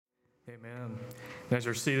Amen. And as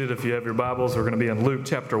you're seated, if you have your Bibles, we're going to be in Luke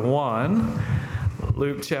chapter 1.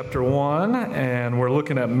 Luke chapter 1, and we're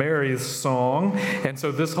looking at Mary's song. And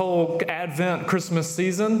so this whole Advent Christmas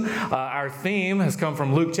season, our theme has come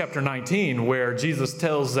from Luke chapter 19, where Jesus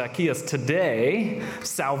tells Zacchaeus, today,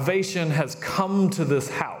 salvation has come to this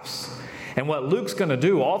house. And what Luke's going to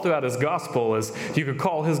do all throughout his gospel is, you could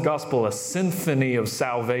call his gospel a symphony of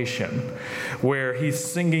salvation, where he's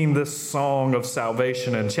singing this song of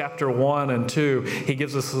salvation. In chapter 1 and 2, he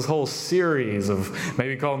gives us this whole series of,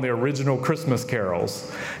 maybe call them the original Christmas carols,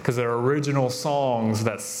 because they're original songs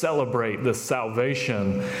that celebrate this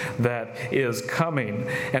salvation that is coming.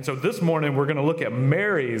 And so this morning, we're going to look at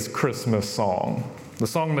Mary's Christmas song, the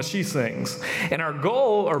song that she sings. And our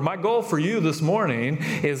goal, or my goal for you this morning,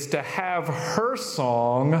 is to have her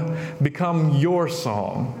song become your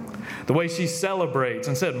song. The way she celebrates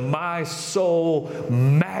and said, my soul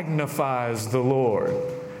magnifies the Lord,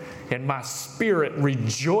 and my spirit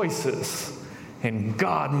rejoices in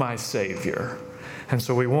God my Savior. And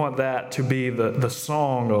so we want that to be the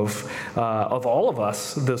song of all of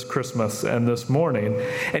us this Christmas and this morning.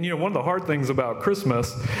 And you know, one of the hard things about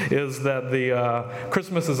Christmas is that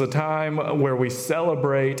Christmas is a time where we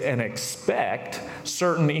celebrate and expect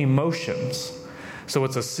certain emotions. So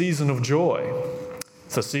it's a season of joy.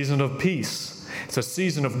 It's a season of peace. It's a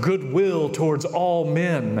season of goodwill towards all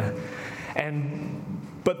men.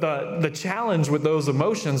 But the challenge with those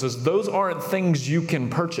emotions is those aren't things you can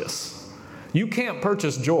purchase. You can't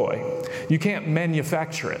purchase joy. You can't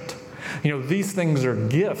manufacture it. You know, these things are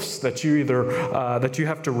gifts that you that you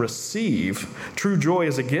have to receive. True joy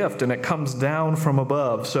is a gift, and it comes down from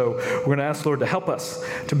above. So we're going to ask the Lord to help us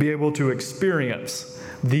to be able to experience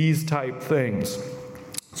these type things.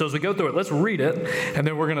 So as we go through it, let's read it, and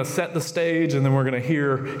then we're going to set the stage, and then we're going to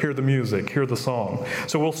hear the music, hear the song.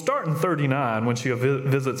 So we'll start in 39 when she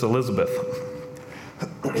visits Elizabeth.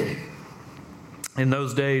 In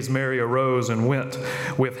those days, Mary arose and went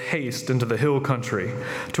with haste into the hill country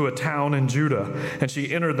to a town in Judah. And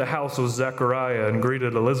she entered the house of Zechariah and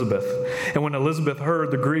greeted Elizabeth. And when Elizabeth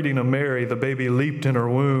heard the greeting of Mary, the baby leaped in her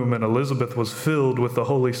womb, and Elizabeth was filled with the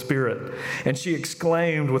Holy Spirit. And she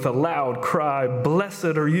exclaimed with a loud cry,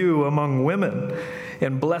 "Blessed are you among women,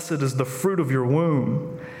 and blessed is the fruit of your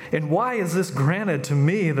womb. And why is this granted to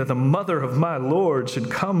me, that the mother of my Lord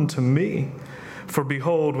should come to me? For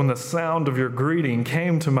behold, when the sound of your greeting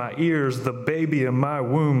came to my ears, the baby in my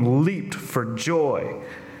womb leaped for joy.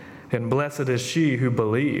 And blessed is she who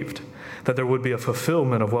believed that there would be a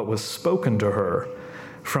fulfillment of what was spoken to her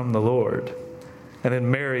from the Lord." And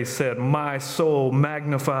then Mary said, "My soul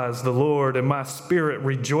magnifies the Lord, and my spirit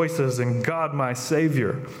rejoices in God my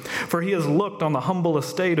Savior. For he has looked on the humble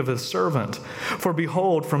estate of his servant. For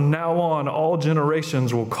behold, from now on all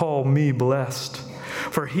generations will call me blessed.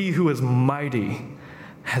 For he who is mighty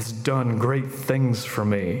has done great things for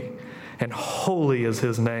me, and holy is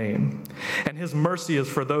his name. And his mercy is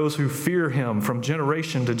for those who fear him from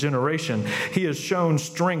generation to generation. He has shown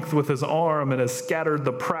strength with his arm and has scattered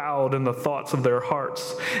the proud in the thoughts of their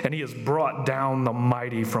hearts. And he has brought down the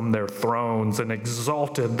mighty from their thrones and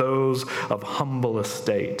exalted those of humble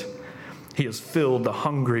estate. He has filled the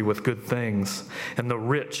hungry with good things, and the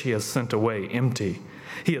rich he has sent away empty.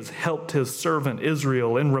 He has helped his servant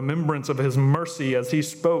Israel in remembrance of his mercy, as he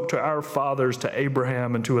spoke to our fathers, to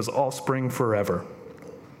Abraham, and to his offspring forever."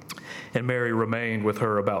 And Mary remained with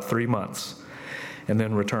her about 3 months and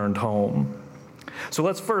then returned home. So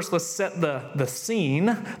let's set the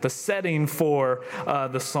scene, the setting for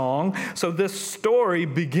the song. So this story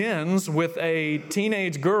begins with a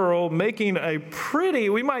teenage girl making a pretty,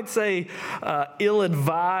 we might say,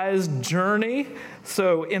 ill-advised journey.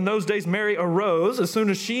 So in those days, Mary arose as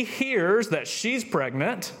soon as she hears that she's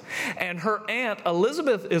pregnant and her aunt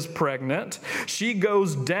Elizabeth is pregnant. She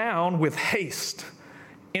goes down with haste,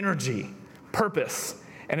 energy, purpose.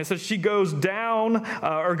 And it says she goes down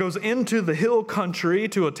or goes into the hill country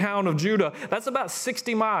to a town of Judah. That's about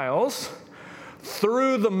 60 miles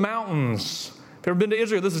through the mountains. If you've ever been to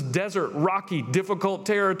Israel, this is desert, rocky, difficult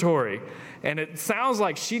territory. And it sounds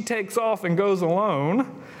like she takes off and goes alone.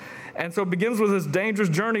 And so it begins with this dangerous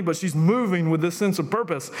journey, but she's moving with this sense of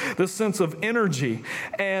purpose, this sense of energy.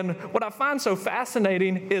 And what I find so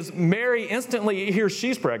fascinating is Mary instantly hears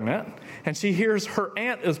she's pregnant, and she hears her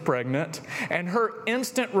aunt is pregnant, and her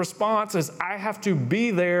instant response is, I have to be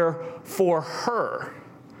there for her.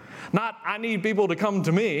 Not, I need people to come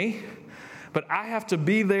to me, but I have to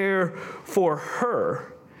be there for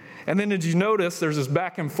her. And then as you notice, there's this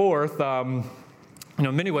back and forth.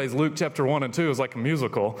 In many ways, Luke chapter 1 and 2 is like a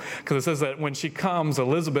musical, because it says that when she comes,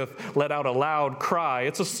 Elizabeth let out a loud cry.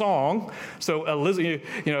 It's a song. So Elizabeth,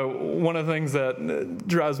 one of the things that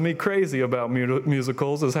drives me crazy about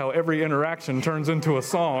musicals is how every interaction turns into a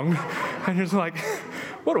song. And you're just like,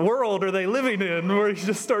 what world are they living in where you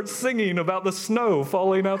just start singing about the snow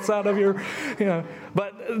falling outside of your,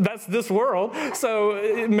 But that's this world.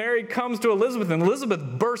 So Mary comes to Elizabeth, and Elizabeth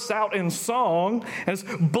bursts out in song and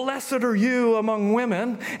says, "Blessed are you among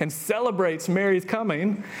women," and celebrates Mary's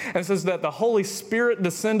coming, and says that the Holy Spirit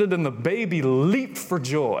descended and the baby leaped for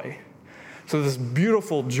joy. So this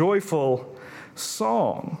beautiful, joyful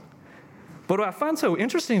song. But what I find so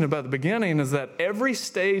interesting about the beginning is that every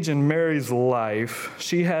stage in Mary's life,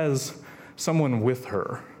 she has someone with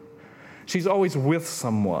her. She's always with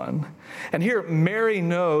someone. And here, Mary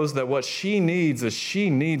knows that what she needs is she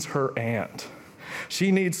needs her aunt.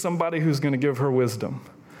 She needs somebody who's going to give her wisdom.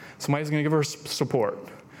 Somebody's going to give her support.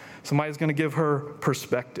 Somebody's going to give her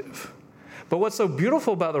perspective. But what's so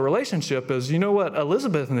beautiful about the relationship is, you know what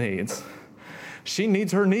Elizabeth needs? She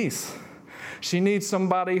needs her niece. She needs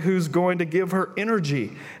somebody who's going to give her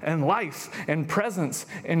energy and life and presence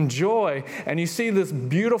and joy. And you see this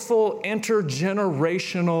beautiful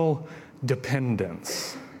intergenerational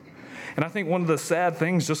dependence. And I think one of the sad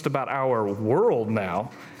things just about our world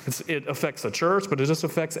now, it affects the church, but it just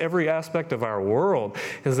affects every aspect of our world,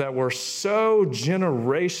 is that we're so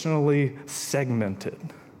generationally segmented.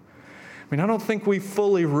 I don't think we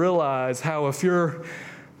fully realize how if you're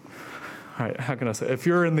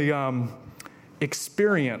in the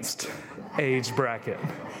experienced age bracket,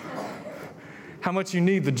 how much you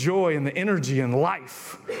need the joy and the energy and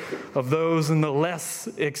life of those in the less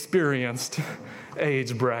experienced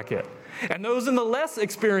age bracket. And those in the less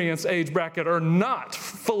experienced age bracket are not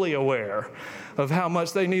fully aware of how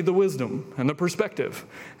much they need the wisdom and the perspective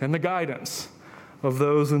and the guidance of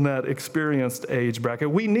those in that experienced age bracket.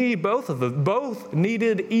 We need both of them. Both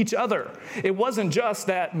needed each other. It wasn't just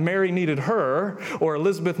that Mary needed her or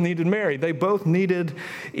Elizabeth needed Mary. They both needed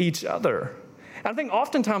each other. And I think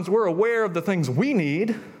oftentimes we're aware of the things we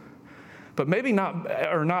need, but maybe not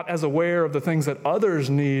as aware of the things that others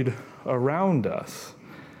need around us.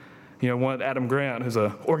 One Adam Grant, who's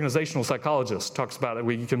an organizational psychologist, talks about it.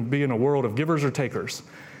 We can be in a world of givers or takers,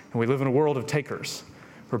 and we live in a world of takers,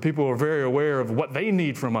 where people are very aware of what they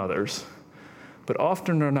need from others, but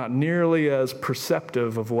often are not nearly as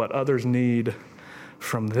perceptive of what others need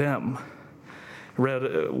from them. I read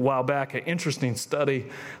a while back an interesting study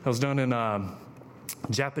that was done in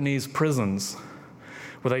Japanese prisons,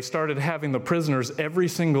 where they started having the prisoners every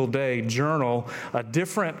single day journal a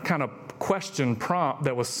different kind of question prompt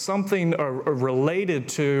that was something related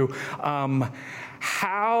to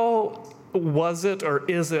how was it or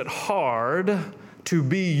is it hard to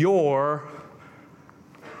be your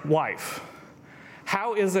wife?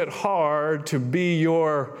 How is it hard to be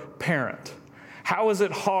your parent? How is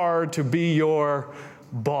it hard to be your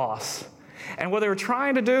boss? And what they were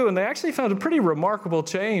trying to do, and they actually found a pretty remarkable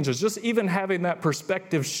change, is just even having that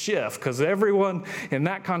perspective shift, because everyone in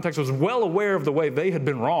that context was well aware of the way they had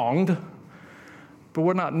been wronged, but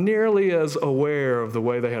were not nearly as aware of the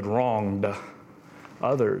way they had wronged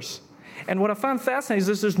others. And what I find fascinating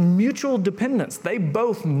is there's mutual dependence. They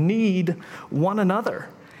both need one another.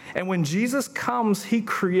 And when Jesus comes, he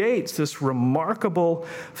creates this remarkable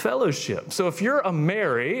fellowship. So if you're a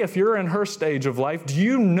Mary, if you're in her stage of life, do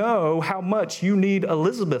you know how much you need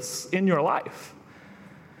Elizabeth's in your life?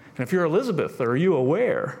 And if you're Elizabeth, are you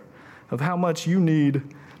aware of how much you need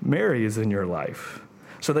Mary's in your life?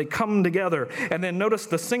 So they come together. And then notice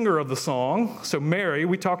the singer of the song. So Mary,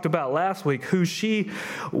 we talked about last week who she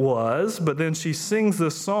was, but then she sings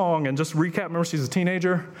this song. And just recap, remember she's a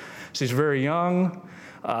teenager. She's very young.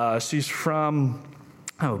 She's from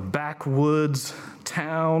a backwoods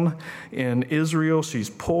town in Israel.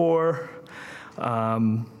 She's poor.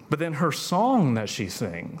 But then her song that she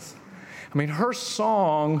sings, her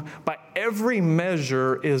song by every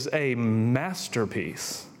measure is a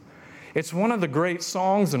masterpiece. It's one of the great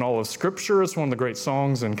songs in all of Scripture. It's one of the great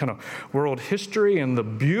songs in kind of world history. And the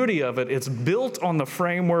beauty of it, it's built on the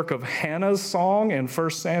framework of Hannah's song in 1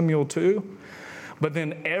 Samuel 2. But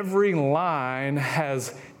then every line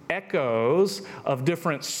has echoes of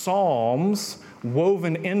different psalms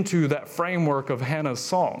woven into that framework of Hannah's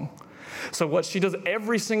song. So what she does,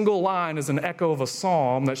 every single line is an echo of a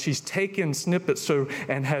psalm that she's taken snippets to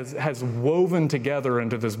and has woven together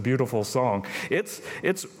into this beautiful song. It's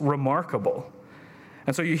remarkable.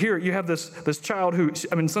 And so you have this child who,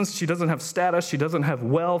 since she doesn't have status, she doesn't have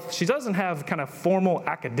wealth, she doesn't have kind of formal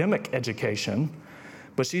academic education,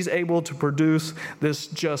 but she's able to produce this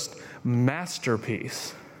just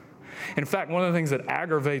masterpiece. In fact, one of the things that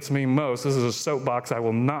aggravates me most, this is a soapbox I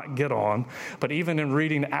will not get on, but even in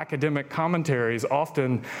reading academic commentaries,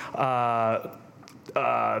 often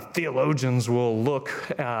theologians will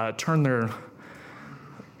turn their,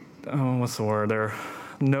 their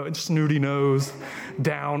snooty nose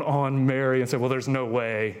down on Mary and say, well, there's no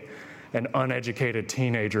way an uneducated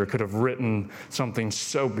teenager could have written something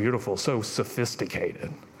so beautiful, so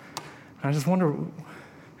sophisticated. I just wonder,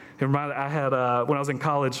 when I was in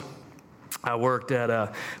college, I worked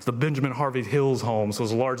at the Benjamin Harvey Hills home, so it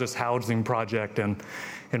was the largest housing project in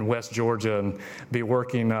West Georgia, and be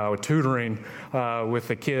working tutoring with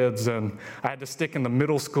the kids. And I had to stick in the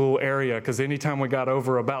middle school area because anytime we got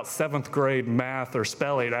over about 7th grade math or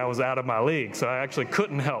spelling, I was out of my league. So I actually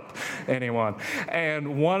couldn't help anyone.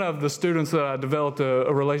 And one of the students that I developed a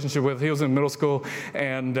relationship with, he was in middle school,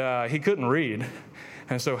 and he couldn't read.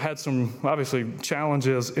 And so had some, obviously,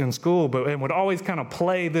 challenges in school, and would always kind of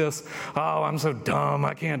play this, oh, I'm so dumb,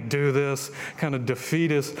 I can't do this, kind of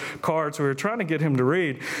defeatist card. So we were trying to get him to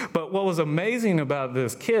read. But what was amazing about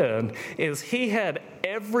this kid is he had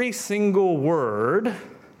every single word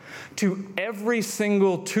to every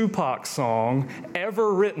single Tupac song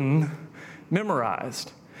ever written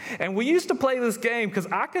memorized. And we used to play this game because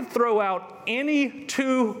I could throw out any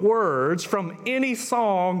 2 words from any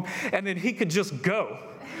song, and then he could just go.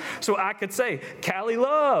 So I could say, Cali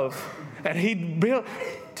Love, and he'd be,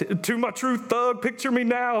 to my true thug, picture me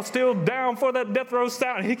now, still down for that death row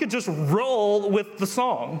sound. And he could just roll with the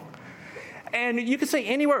song. And you could say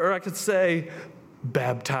anywhere, or I could say,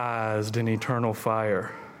 baptized in eternal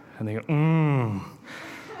fire. And they go,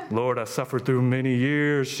 Lord, I suffered through many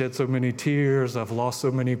years, shed so many tears, I've lost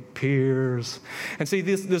so many peers. And see,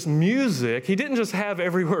 this music, he didn't just have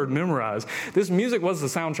every word memorized. This music was the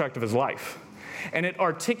soundtrack of his life. And it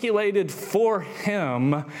articulated for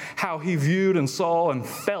him how he viewed and saw and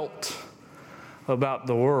felt about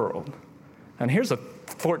the world. And here's a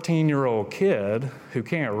 14-year-old kid who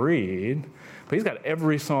can't read, but he's got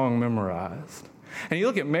every song memorized. And you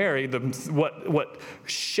look at Mary, what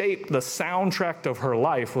shaped the soundtrack of her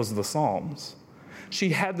life was the Psalms. She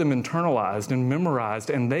had them internalized and memorized,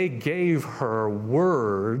 and they gave her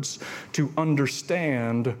words to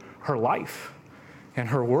understand her life and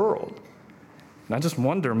her world. And I just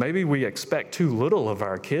wonder, maybe we expect too little of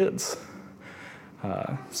our kids.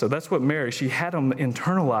 So that's what Mary, she had them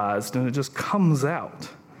internalized, and it just comes out.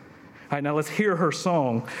 All right, now let's hear her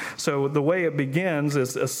song. So the way it begins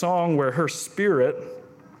is a song where her spirit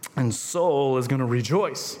and soul is going to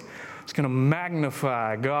rejoice. It's going to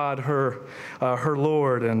magnify God, her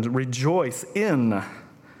Lord, and rejoice in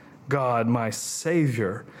God, my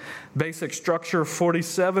Savior. Basic structure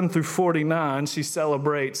 47 through 49, she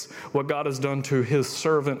celebrates what God has done to his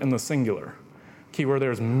servant in the singular. Key word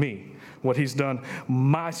there is me. What he's done,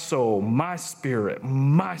 my soul, my spirit,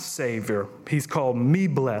 my Savior. He's called me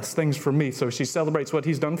blessed, things for me. So she celebrates what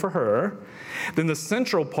he's done for her. Then the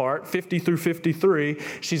central part, 50 through 53,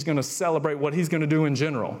 she's going to celebrate what he's going to do in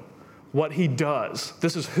general, what he does.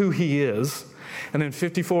 This is who he is. And then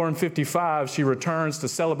 54 and 55, she returns to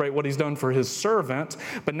celebrate what he's done for his servant.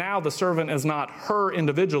 But now the servant is not her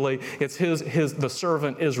individually, it's the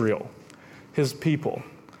servant Israel, his people.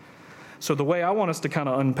 So the way I want us to kind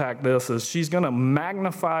of unpack this is she's going to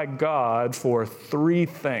magnify God for 3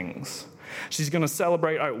 things. She's going to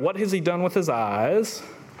celebrate, all right, what has he done with his eyes?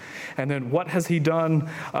 And then what has he done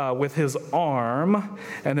with his arm?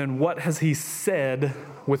 And then what has he said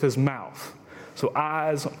with his mouth? So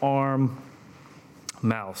eyes, arm,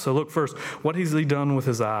 mouth. So look first, what has he done with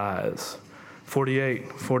his eyes? 48,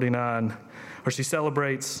 49, or she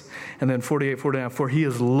celebrates, and then 48, 49, for he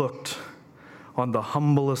has looked on the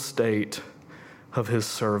humble estate of his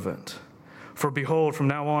servant. For behold, from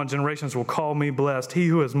now on, generations will call me blessed. He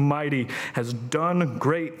who is mighty has done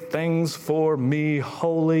great things for me.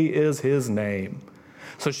 Holy is his name.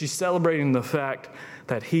 So she's celebrating the fact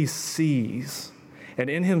that he sees. And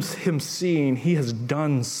in him seeing, he has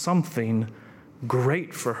done something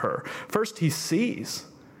great for her. First, he sees.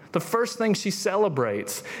 The first thing she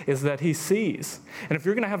celebrates is that he sees. And if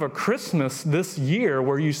you're going to have a Christmas this year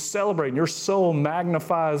where you celebrate and your soul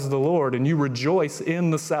magnifies the Lord and you rejoice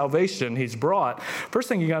in the salvation he's brought, first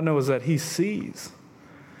thing you got to know is that he sees.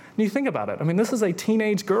 And you think about it. I mean, this is a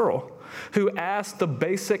teenage girl who asked the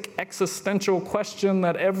basic existential question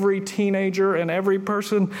that every teenager and every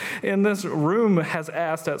person in this room has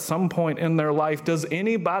asked at some point in their life. Does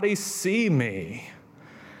anybody see me?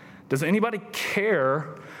 Does anybody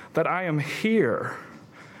care that I am here?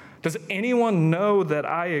 Does anyone know that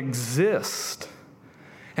I exist?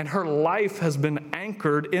 And her life has been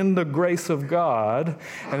anchored in the grace of God.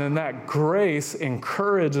 And then that grace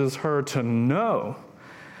encourages her to know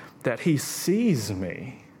that he sees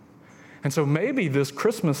me. And so maybe this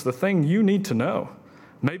Christmas, the thing you need to know,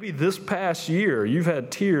 maybe this past year you've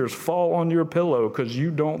had tears fall on your pillow because you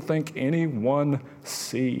don't think anyone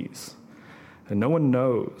sees and no one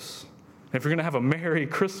knows. If you're going to have a Merry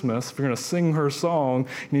Christmas, if you're going to sing her song,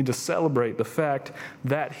 you need to celebrate the fact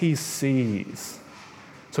that he sees.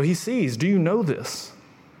 So he sees, do you know this?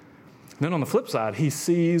 Then on the flip side, he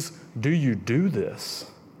sees, do you do this?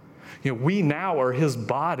 We now are his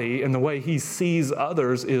body, and the way he sees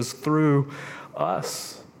others is through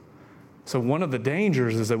us. So one of the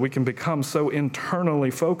dangers is that we can become so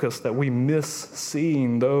internally focused that we miss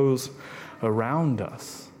seeing those around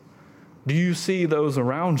us. Do you see those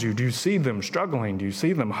around you? Do you see them struggling? Do you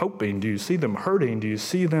see them hoping? Do you see them hurting? Do you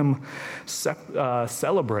see them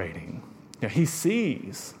celebrating? He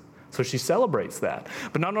sees, so she celebrates that.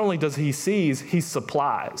 But not only does he sees, he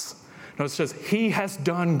supplies. It says, he has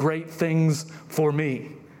done great things for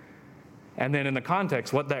me. And then in the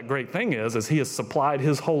context, what that great thing is he has supplied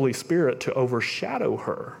his Holy Spirit to overshadow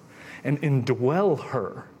her and indwell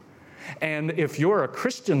her. And if you're a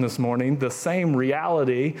Christian this morning, the same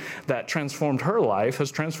reality that transformed her life has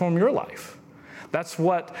transformed your life. That's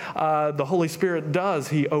what the Holy Spirit does.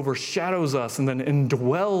 He overshadows us and then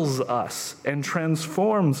indwells us and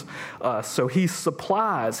transforms us. So he has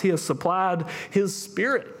supplied his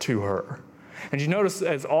Spirit to her. And you notice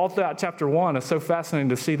as all throughout chapter 1, it's so fascinating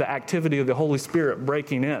to see the activity of the Holy Spirit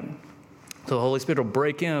breaking in. So the Holy Spirit will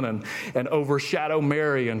break in and overshadow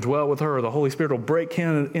Mary and dwell with her. The Holy Spirit will break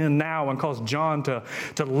in now and cause John to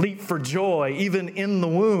leap for joy, even in the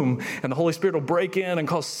womb. And the Holy Spirit will break in and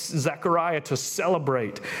cause Zechariah to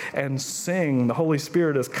celebrate and sing. The Holy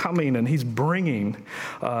Spirit is coming and he's bringing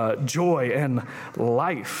joy and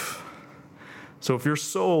life. So if your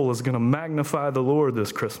soul is going to magnify the Lord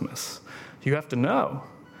this Christmas, you have to know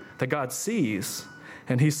that God sees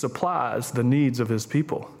and he supplies the needs of his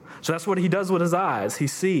people. So that's what he does with his eyes. He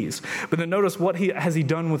sees. But then notice what has he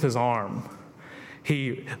done with his arm.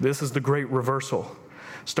 This is the great reversal.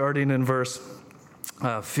 Starting in verse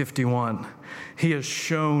 51. He has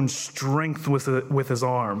shown strength with his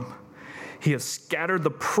arm. He has scattered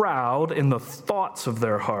the proud in the thoughts of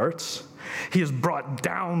their hearts. He has brought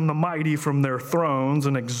down the mighty from their thrones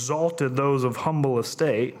and exalted those of humble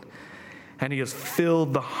estate. And he has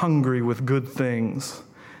filled the hungry with good things,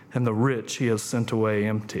 and the rich he has sent away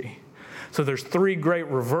empty. So there's three great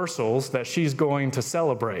reversals that she's going to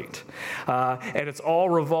celebrate. And it's all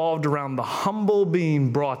revolved around the humble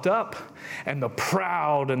being brought up and the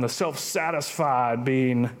proud and the self-satisfied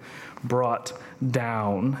being brought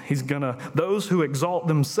down. Those who exalt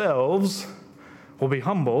themselves will be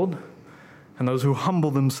humbled, and those who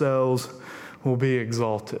humble themselves will be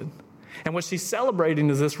exalted. And what she's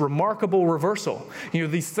celebrating is this remarkable reversal.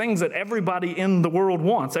 These things that everybody in the world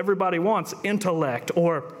wants. Everybody wants intellect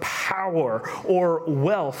or power or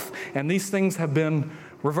wealth. And these things have been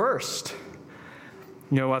reversed.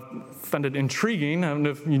 I found it intriguing. I don't know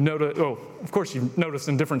if you notice, of course you've noticed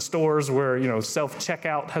in different stores where,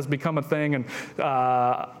 self-checkout has become a thing, and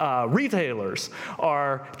retailers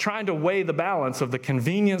are trying to weigh the balance of the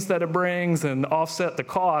convenience that it brings and offset the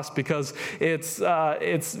cost, because it's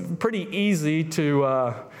pretty easy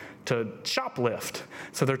to shoplift.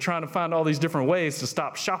 So they're trying to find all these different ways to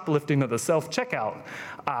stop shoplifting at the self-checkout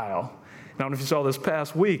aisle. I don't know if you saw this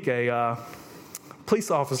past week, a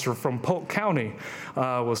police officer from Polk County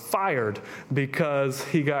was fired because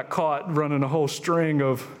he got caught running a whole string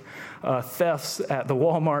of thefts at the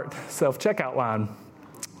Walmart self-checkout line.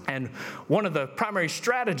 And one of the primary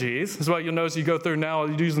strategies is what you'll notice you go through now,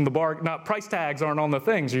 you're using price tags aren't on the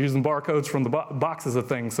things. You're using barcodes from the boxes of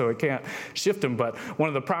things, so it can't shift them. But one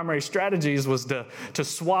of the primary strategies was to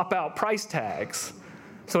swap out price tags.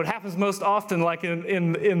 So it happens most often like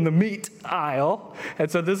in the meat aisle. And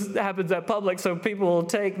so this happens at Publix. So people will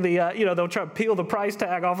take they'll try to peel the price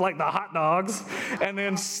tag off like the hot dogs and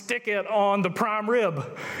then stick it on the prime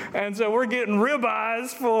rib. And so we're getting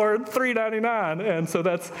ribeyes for $3.99. And so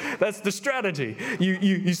that's the strategy.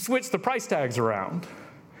 You switch the price tags around.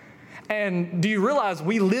 And do you realize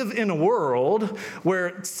we live in a world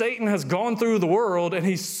where Satan has gone through the world and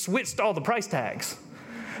he's switched all the price tags?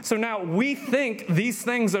 So now we think these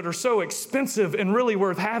things that are so expensive and really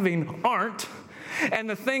worth having aren't. And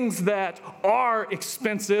the things that are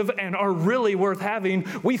expensive and are really worth having,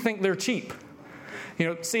 we think they're cheap.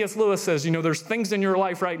 C.S. Lewis says, there's things in your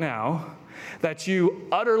life right now that you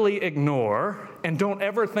utterly ignore and don't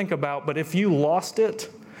ever think about, but if you lost it,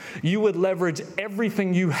 you would leverage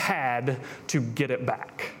everything you had to get it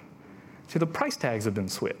back. See, the price tags have been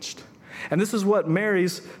switched. And this is what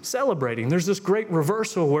Mary's celebrating. There's this great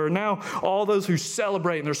reversal where now all those who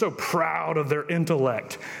celebrate and they're so proud of their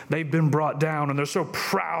intellect, they've been brought down, and they're so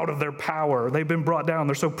proud of their power. They've been brought down.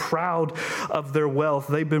 They're so proud of their wealth.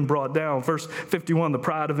 They've been brought down. Verse 51, the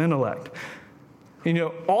pride of intellect.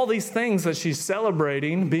 All these things that she's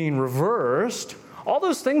celebrating being reversed, all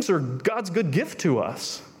those things are God's good gift to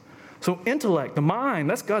us. So intellect, the mind,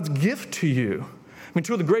 that's God's gift to you.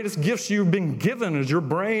 Two of the greatest gifts you've been given is your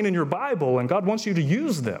brain and your Bible, and God wants you to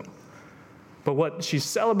use them. But what she's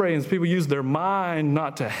celebrating is people use their mind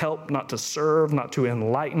not to help, not to serve, not to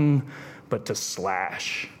enlighten, but to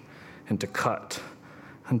slash and to cut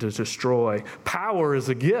and to destroy. Power is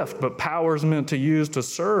a gift, but power is meant to use to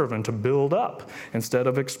serve and to build up instead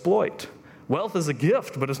of exploit. Wealth is a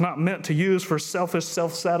gift, but it's not meant to use for selfish,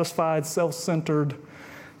 self-satisfied, self-centered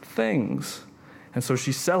things. And so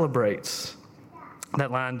she celebrates that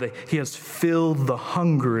line that he has filled the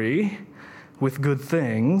hungry with good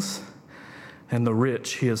things, and the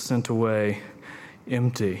rich he has sent away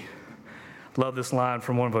empty. Love this line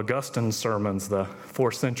from one of Augustine's sermons, the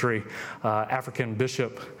 4th century African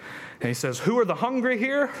bishop. And he says, "Who are the hungry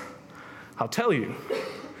here? I'll tell you.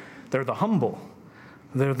 They're the humble.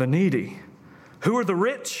 They're the needy. Who are the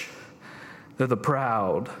rich? They're the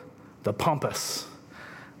proud, the pompous,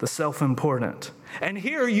 the self-important." And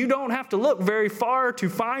here, you don't have to look very far to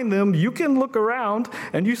find them. You can look around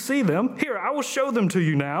and you see them. Here, I will show them to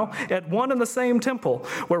you now at one and the same temple,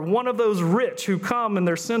 where one of those rich who come and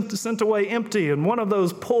they're sent away empty, and one of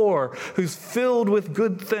those poor who's filled with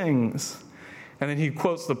good things. And then he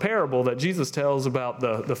quotes the parable that Jesus tells about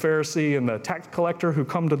the Pharisee and the tax collector who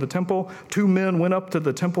come to the temple. 2 men went up to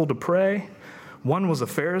the temple to pray. One was a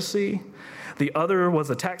Pharisee. The other was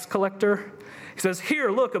a tax collector. He says, "Here,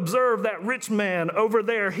 look, observe that rich man over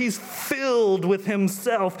there. He's filled with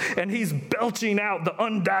himself, and he's belching out the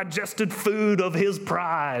undigested food of his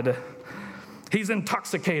pride. He's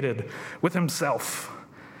intoxicated with himself.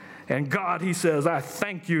 And God," he says, "I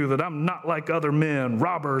thank you that I'm not like other men,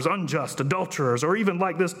 robbers, unjust, adulterers, or even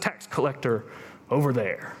like this tax collector over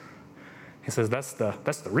there." He says, that's the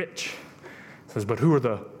rich. He says, "But who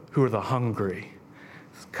are the hungry?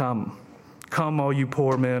 Come, all you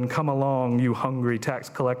poor men, come along, you hungry tax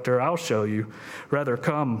collector, I'll show you. Rather,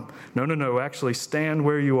 come." No, actually stand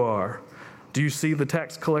where you are. Do you see the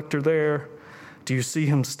tax collector there? Do you see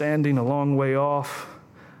him standing a long way off?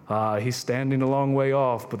 He's standing a long way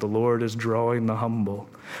off, but the Lord is drawing the humble.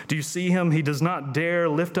 Do you see him? He does not dare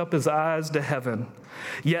lift up his eyes to heaven.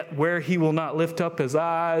 Yet where he will not lift up his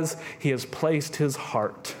eyes, he has placed his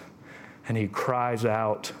heart, and he cries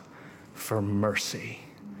out for mercy.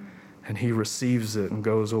 And he receives it and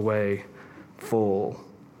goes away full.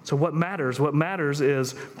 So what matters? What matters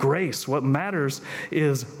is grace. What matters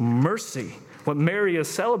is mercy. What Mary is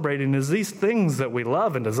celebrating is these things that we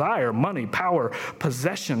love and desire: money, power,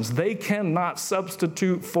 possessions. They cannot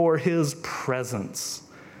substitute for his presence.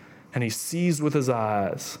 And he sees with his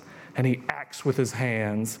eyes, and he acts with his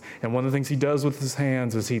hands. And one of the things he does with his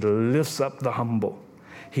hands is he lifts up the humble.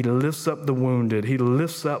 He lifts up the wounded. He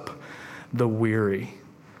lifts up the weary.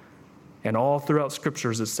 And all throughout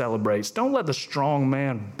scriptures it celebrates. Don't let the strong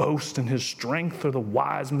man boast in his strength, or the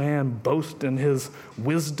wise man boast in his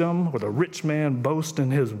wisdom, or the rich man boast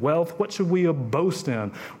in his wealth. What should we boast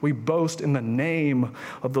in? We boast in the name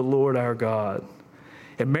of the Lord our God.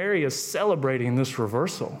 And Mary is celebrating this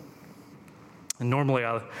reversal. And normally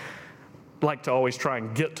I like to always try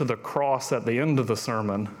and get to the cross at the end of the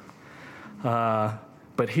sermon.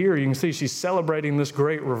 But here you can see she's celebrating this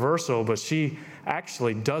great reversal, but she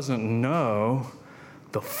actually doesn't know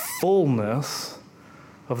the fullness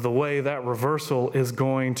of the way that reversal is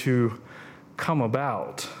going to come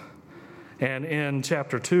about. And in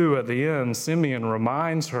chapter 2 at the end, Simeon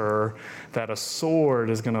reminds her that a sword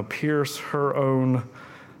is going to pierce her own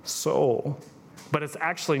soul. But it's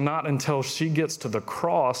actually not until she gets to the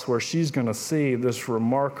cross where she's going to see this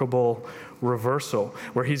remarkable reversal,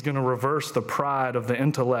 where he's going to reverse the pride of the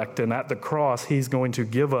intellect, and at the cross he's going to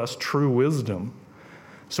give us true wisdom.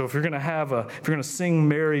 So if you're going to sing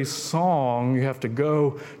Mary's song, you have to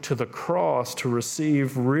go to the cross to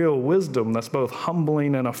receive real wisdom that's both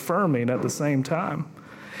humbling and affirming at the same time.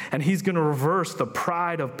 And he's going to reverse the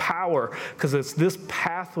pride of power, because it's this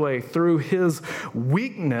pathway through his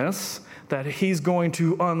weakness that he's going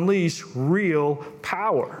to unleash real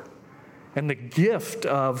power. And the gift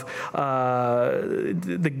of the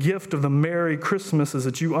Merry Christmas is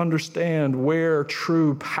that you understand where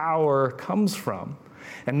true power comes from.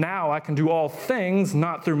 And now I can do all things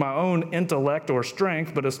not through my own intellect or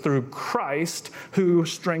strength, but it's through Christ who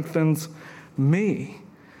strengthens me.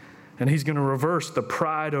 And he's going to reverse the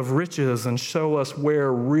pride of riches and show us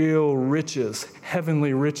where real riches,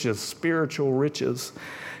 heavenly riches, spiritual riches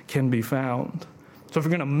can be found. So if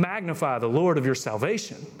you're going to magnify the Lord of your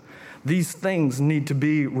salvation, these things need to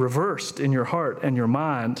be reversed in your heart and your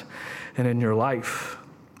mind and in your life.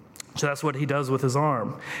 So that's what he does with his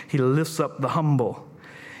arm. He lifts up the humble.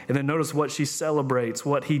 And then notice what she celebrates,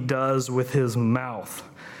 what he does with his mouth.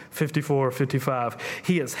 54, 55.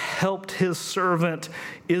 He has helped his servant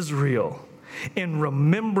Israel in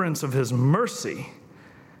remembrance of his mercy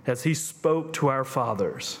as he spoke to our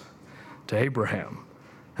fathers, to Abraham,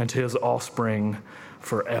 and to his offspring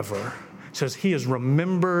forever. It says he has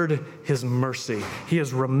remembered his mercy. He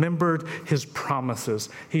has remembered his promises.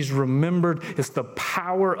 He's remembered it's the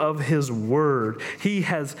power of his word. He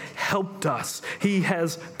has helped us. He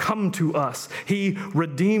has come to us. He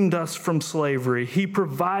redeemed us from slavery. He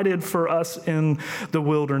provided for us in the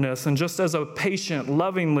wilderness. And just as a patient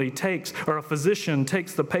lovingly takes, or a physician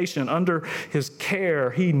takes the patient under his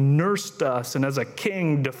care, he nursed us. And as a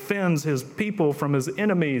king defends his people from his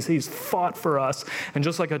enemies, he's fought for us. And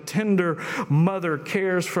just like a tender mother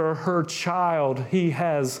cares for her child, he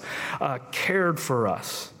has cared for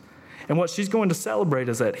us. And what she's going to celebrate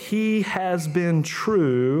is that he has been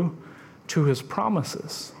true to his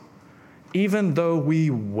promises, even though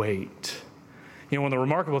we wait. You know, one of the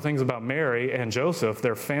remarkable things about Mary and Joseph,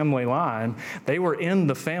 their family line, they were in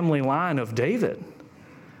the family line of David.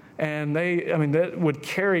 And that would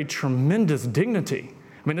carry tremendous dignity.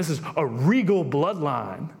 I mean, this is a regal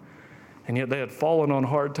bloodline. And yet they had fallen on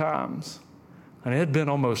hard times. And it had been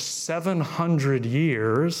almost 700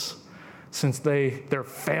 years since their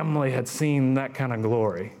family had seen that kind of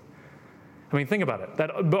glory. I mean, think about it.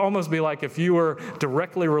 That would almost be like if you were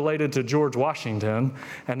directly related to George Washington,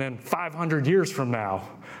 and then 500 years from now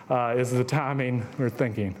is the timing we're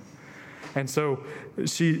thinking. And so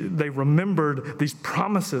they remembered these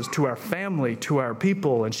promises to our family, to our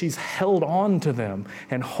people, and she's held on to them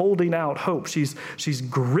and holding out hope. She's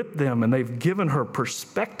gripped them, and they've given her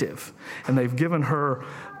perspective, and they've given her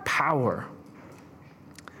power.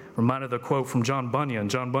 Reminded the quote from John Bunyan.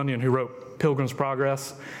 John Bunyan, who wrote Pilgrim's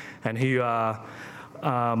Progress, and he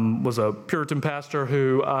was a Puritan pastor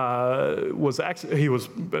who was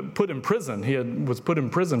put in prison. He was put in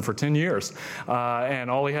prison for 10 years,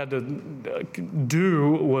 and all he had to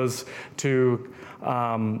do was to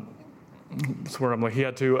he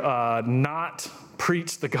had to not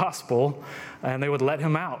preach the gospel, and they would let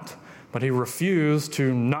him out. But he refused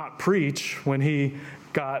to not preach when he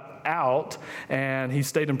got out, and he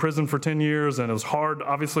stayed in prison for 10 years, and it was hard,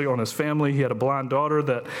 obviously, on his family. He had a blind daughter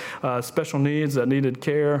that special needs that needed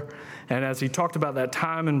care. And as he talked about that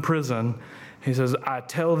time in prison, he says, "I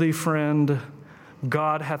tell thee, friend,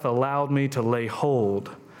 God hath allowed me to lay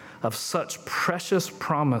hold of such precious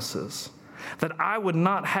promises that I would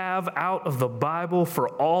not have out of the Bible for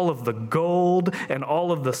all of the gold and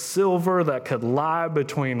all of the silver that could lie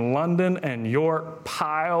between London and York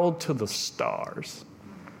piled to the stars."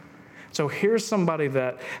 So here's somebody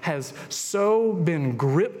that has so been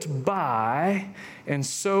gripped by and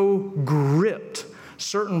so gripped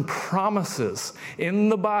certain promises in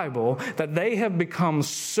the Bible that they have become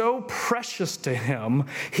so precious to him,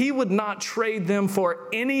 he would not trade them for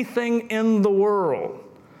anything in the world.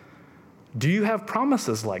 Do you have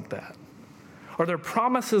promises like that? Are there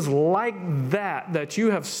promises like that you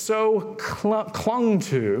have so clung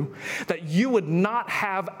to that you would not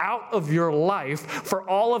have out of your life for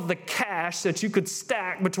all of the cash that you could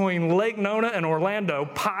stack between Lake Nona and Orlando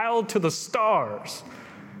piled to the stars?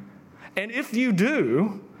 And if you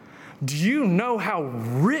do you know how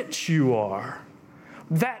rich you are?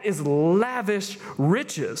 That is lavish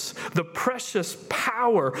riches, the precious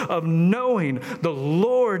power of knowing the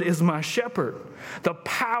Lord is my shepherd, the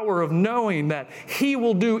power of knowing that he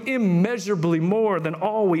will do immeasurably more than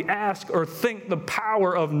all we ask or think, the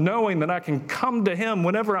power of knowing that I can come to him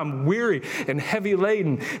whenever I'm weary and heavy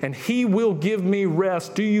laden, and he will give me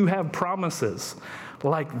rest. Do you have promises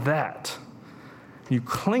like that? You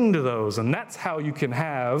cling to those, and that's how you can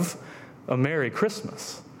have a Merry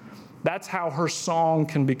Christmas. That's how her song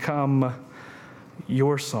can become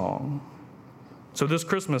your song. So this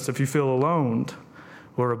Christmas, if you feel alone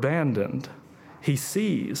or abandoned, he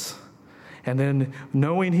sees. And then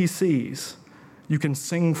knowing he sees, you can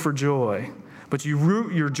sing for joy. But you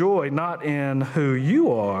root your joy not in who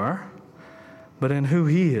you are, but in who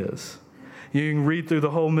he is. You can read through the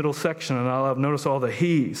whole middle section, and I'll notice all the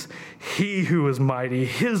he's. He who is mighty,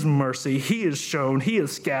 his mercy, he is shown, he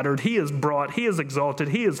is scattered, he is brought, he is exalted,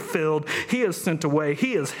 he is filled, he is sent away,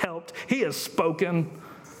 he is helped, he has spoken.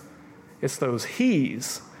 It's those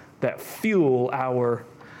he's that fuel our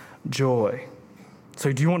joy.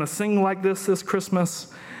 So do you want to sing like this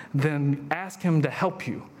Christmas? Then ask him to help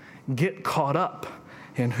you get caught up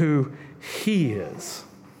in who he is.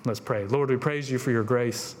 Let's pray. Lord, we praise you for your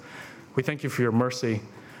grace. We thank you for your mercy.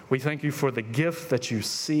 We thank you for the gift that you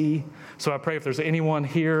see. So I pray if there's anyone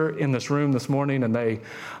here in this room this morning and they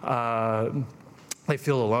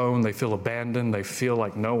feel alone, they feel abandoned, they feel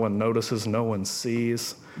like no one notices, no one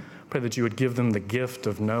sees, pray that you would give them the gift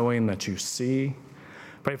of knowing that you see.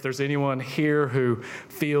 Pray if there's anyone here who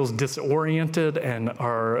feels disoriented and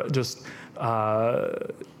are just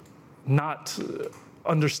not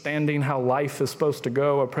understanding how life is supposed to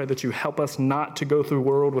go, I pray that you help us not to go through the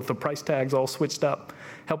world with the price tags all switched up.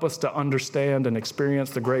 Help us to understand and experience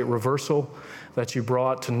the great reversal that you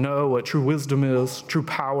brought, to know what true wisdom is, true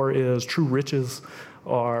power is, true riches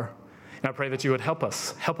are. And I pray that you would help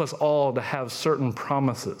us all to have certain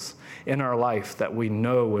promises in our life that we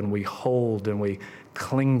know and we hold and we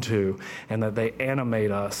cling to, and that they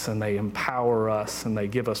animate us and they empower us and they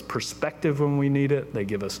give us perspective when we need it. They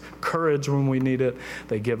give us courage when we need it.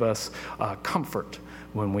 They give us comfort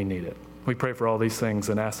when we need it. We pray for all these things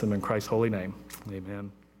and ask them in Christ's holy name.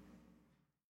 Amen.